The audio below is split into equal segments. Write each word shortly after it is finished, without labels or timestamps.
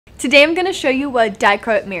Today I'm going to show you what a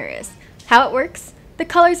dichroic mirror is, how it works, the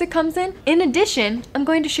colors it comes in addition, I'm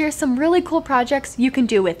going to share some really cool projects you can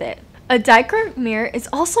do with it. A dichroic mirror is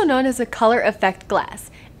also known as a color effect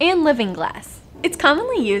glass and living glass. It's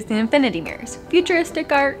commonly used in infinity mirrors,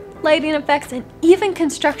 futuristic art, lighting effects, and even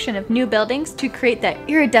construction of new buildings to create that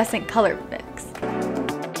iridescent color mix.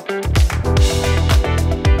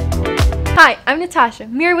 Hi, I'm Natasha,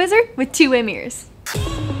 Mirror Wizard with Two-Way Mirrors.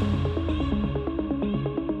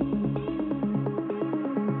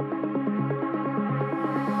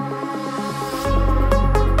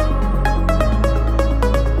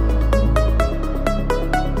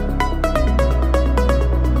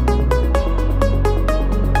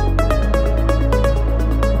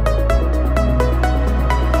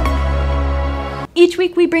 Each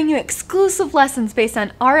week we bring you exclusive lessons based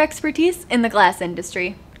on our expertise in the glass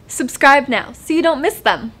industry. Subscribe now so you don't miss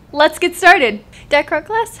them. Let's get started! Dichroic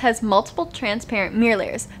glass has multiple transparent mirror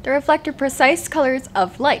layers that reflect the precise colors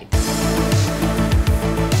of light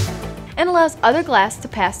and allows other glass to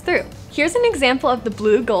pass through. Here's an example of the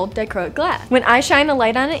blue-gold dichroic glass. When I shine a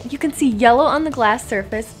light on it, you can see yellow on the glass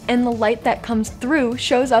surface and the light that comes through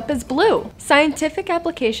shows up as blue. Scientific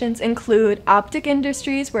applications include optic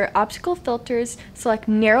industries where optical filters select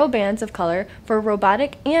narrow bands of color for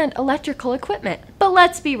robotic and electrical equipment. But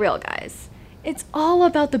let's be real, guys. It's all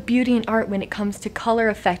about the beauty and art when it comes to color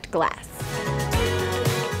effect glass.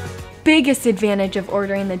 Biggest advantage of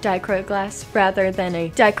ordering the dichroic glass rather than a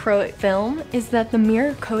dichroic film is that the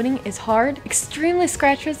mirror coating is hard, extremely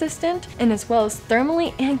scratch resistant, and as well as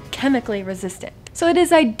thermally and chemically resistant. So it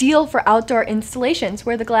is ideal for outdoor installations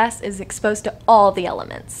where the glass is exposed to all the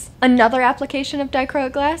elements. Another application of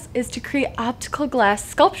dichroic glass is to create optical glass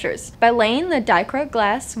sculptures by laying the dichroic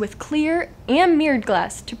glass with clear and mirrored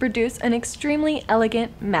glass to produce an extremely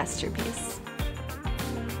elegant masterpiece.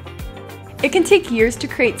 It can take years to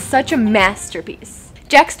create such a masterpiece.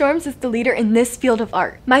 Jack Storms is the leader in this field of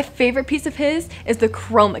art. My favorite piece of his is the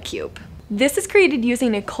chroma cube. This is created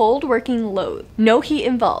using a cold working lathe. No heat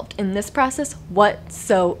involved in this process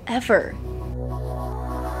whatsoever.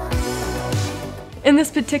 In this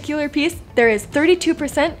particular piece, there is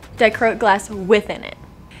 32% dichroic glass within it.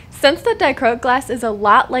 Since the dichroic glass is a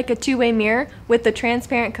lot like a two-way mirror with the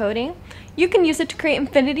transparent coating, you can use it to create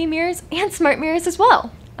infinity mirrors and smart mirrors as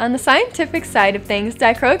well. On the scientific side of things,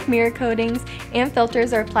 dichroic mirror coatings and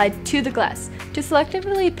filters are applied to the glass to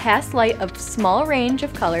selectively pass light of small range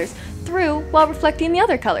of colors through while reflecting the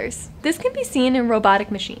other colors. This can be seen in robotic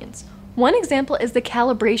machines. One example is the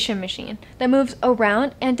calibration machine that moves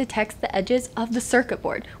around and detects the edges of the circuit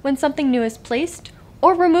board when something new is placed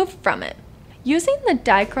or removed from it. Using the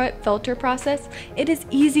dichroic filter process, it is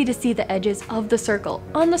easy to see the edges of the circle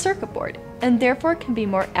on the circuit board and therefore can be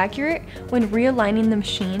more accurate when realigning the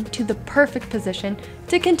machine to the perfect position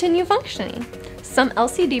to continue functioning. Some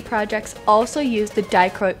LCD projects also use the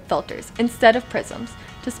dichroic filters instead of prisms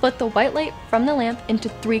to split the white light from the lamp into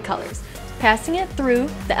 3 colors, passing it through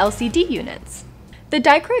the LCD units. The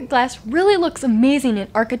dichroic glass really looks amazing in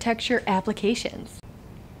architecture applications.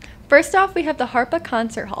 First off, we have the Harpa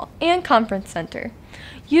Concert Hall and Conference Center.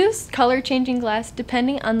 Use color-changing glass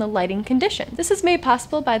depending on the lighting condition. This is made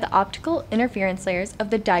possible by the optical interference layers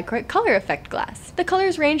of the dichroic color effect glass. The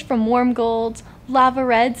colors range from warm golds, lava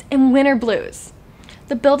reds, and winter blues.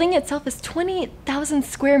 The building itself is 28,000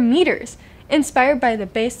 square meters, inspired by the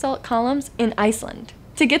basalt columns in Iceland.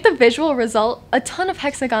 To get the visual result, a ton of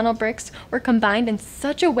hexagonal bricks were combined in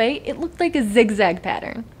such a way it looked like a zigzag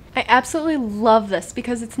pattern. I absolutely love this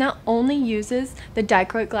because it not only uses the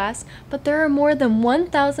dichroic glass, but there are more than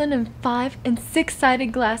 1,005 and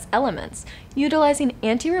 6-sided glass elements, utilizing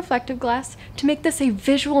anti-reflective glass to make this a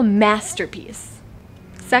visual masterpiece.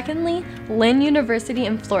 Secondly, Lynn University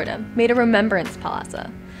in Florida made a remembrance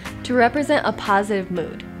plaza to represent a positive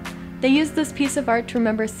mood. They used this piece of art to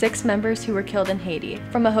remember 6 members who were killed in Haiti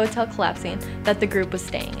from a hotel collapsing that the group was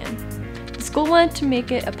staying in. The school wanted to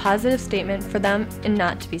make it a positive statement for them and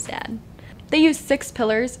not to be sad. They used 6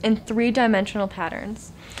 pillars in 3-dimensional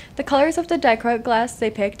patterns. The colors of the dichroic glass they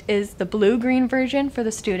picked is the blue-green version for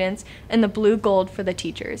the students and the blue-gold for the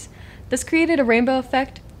teachers. This created a rainbow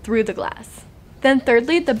effect through the glass. Then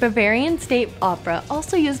thirdly, the Bavarian State Opera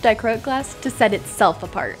also used dichroic glass to set itself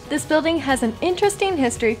apart. This building has an interesting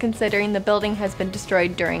history considering the building has been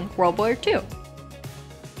destroyed during World War II.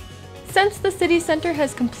 Since the city center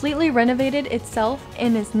has completely renovated itself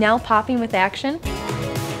and is now popping with action,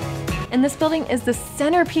 and this building is the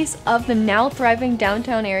centerpiece of the now thriving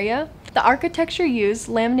downtown area, the architecture used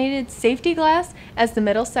laminated safety glass as the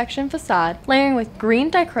middle section facade, layering with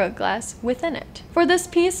green dichroic glass within it. For this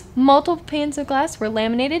piece, multiple panes of glass were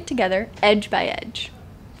laminated together edge by edge.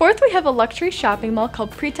 Fourth, we have a luxury shopping mall called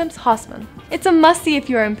Printemps Haussmann. It's a must-see if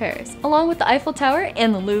you are in Paris, along with the Eiffel Tower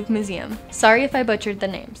and the Louvre Museum. Sorry if I butchered the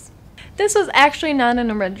names. This was actually not an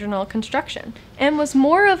original construction, and was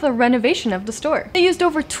more of a renovation of the store. They used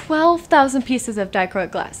over 12,000 pieces of dichroic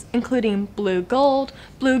glass, including blue gold,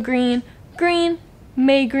 blue green, green,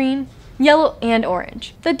 May green, yellow, and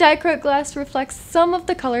orange. The dichroic glass reflects some of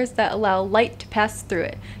the colors that allow light to pass through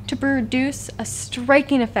it to produce a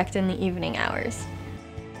striking effect in the evening hours.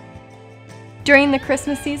 During the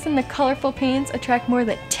Christmas season, the colorful paintings attract more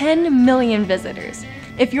than 10 million visitors.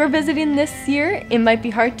 If you're visiting this year, it might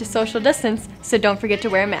be hard to social distance, so don't forget to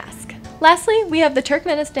wear a mask. Lastly, we have the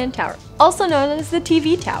Turkmenistan Tower, also known as the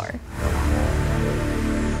TV Tower.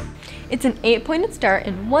 It's an 8-pointed star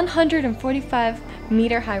and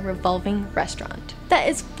 145-meter-high revolving restaurant that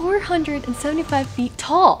is 475 feet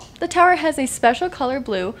tall. The tower has a special color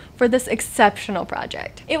blue for this exceptional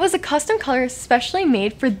project. It was a custom color specially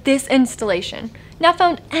made for this installation, not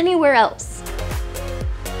found anywhere else.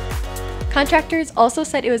 Contractors also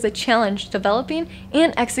said it was a challenge developing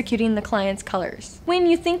and executing the client's colors. When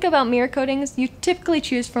you think about mirror coatings, you typically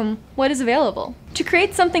choose from what is available. To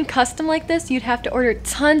create something custom like this, you'd have to order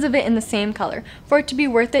tons of it in the same color for it to be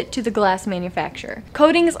worth it to the glass manufacturer.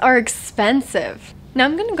 Coatings are expensive. Now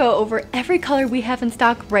I'm going to go over every color we have in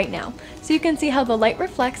stock right now, so you can see how the light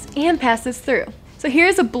reflects and passes through. So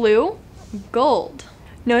here's a blue, gold.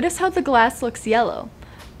 Notice how the glass looks yellow,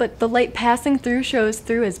 but the light passing through shows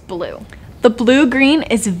through as blue. The blue-green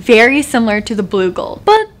is very similar to the blue-gold,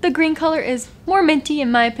 but the green color is more minty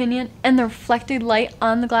in my opinion, and the reflected light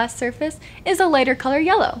on the glass surface is a lighter color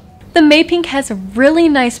yellow. The May pink has a really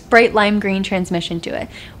nice bright lime green transmission to it,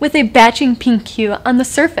 with a batching pink hue on the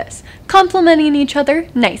surface, complementing each other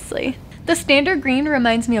nicely. The standard green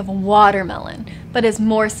reminds me of watermelon, but is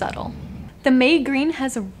more subtle. The May green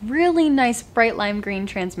has a really nice bright lime green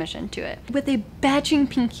transmission to it, with a batching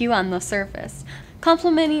pink hue on the surface,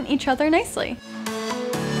 complementing each other nicely.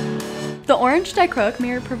 The orange dichroic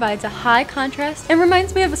mirror provides a high contrast and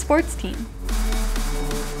reminds me of a sports team.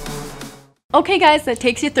 Okay guys, that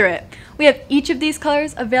takes you through it. We have each of these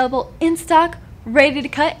colors available in stock, ready to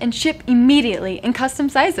cut and ship immediately in custom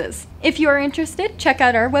sizes. If you are interested, check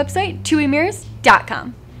out our website,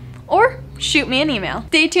 tuimirrors.com, or shoot me an email.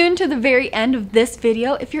 Stay tuned to the very end of this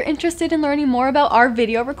video if you're interested in learning more about our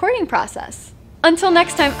video recording process. Until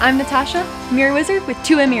next time, I'm Natasha, Mirror Wizard with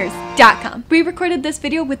tuimirrors.com. We recorded this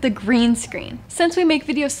video with the green screen. Since we make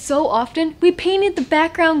videos so often, we painted the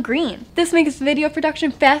background green. This makes video production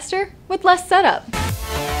faster with less setup.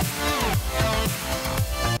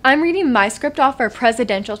 I'm reading my script off our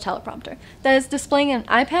presidential teleprompter that is displaying an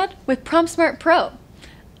iPad with PromptSmart Pro.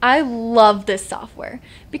 I love this software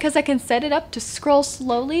because I can set it up to scroll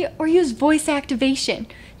slowly or use voice activation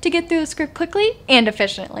to get through the script quickly and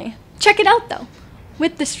efficiently. Check it out though.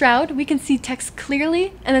 With the shroud, we can see text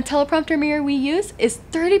clearly, and the teleprompter mirror we use is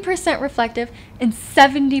 30% reflective and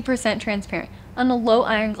 70% transparent on a low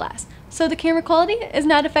iron glass, so the camera quality is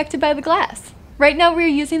not affected by the glass. Right now we're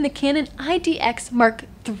using the Canon IDX Mark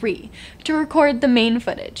III to record the main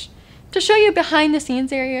footage. To show you behind the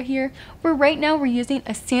scenes area here, right now we're using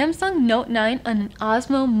a Samsung Note 9 on an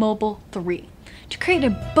Osmo Mobile 3 to create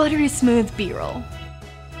a buttery smooth B-roll.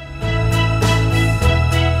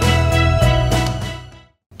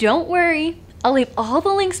 Don't worry, I'll leave all the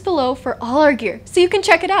links below for all our gear so you can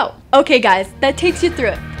check it out. Okay guys, that takes you through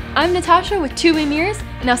it. I'm Natasha with 2 Mirrors,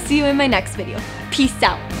 and I'll see you in my next video. Peace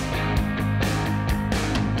out.